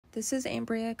This is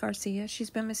Ambria Garcia. She's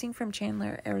been missing from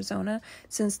Chandler, Arizona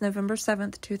since November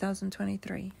 7th,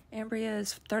 2023. Ambria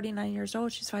is 39 years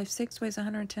old. She's 5'6", weighs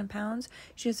 110 pounds.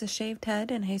 She has a shaved head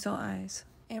and hazel eyes.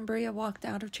 Ambria walked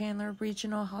out of Chandler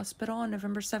Regional Hospital on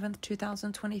November 7th,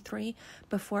 2023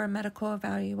 before a medical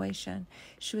evaluation.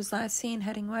 She was last seen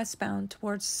heading westbound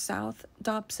towards South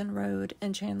Dobson Road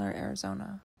in Chandler,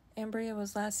 Arizona. Ambria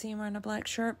was last seen wearing a black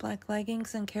shirt, black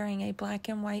leggings, and carrying a black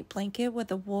and white blanket with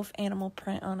a wolf animal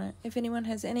print on it. If anyone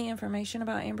has any information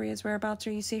about Ambria's whereabouts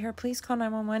or you see her, please call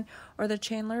 911 or the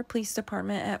Chandler Police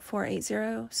Department at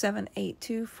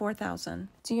 480-782-4000.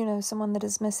 Do you know someone that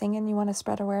is missing and you want to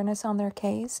spread awareness on their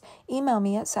case? Email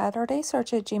me at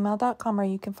saturdaysearch@gmail.com, or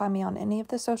you can find me on any of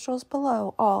the socials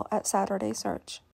below, all at Saturday Search.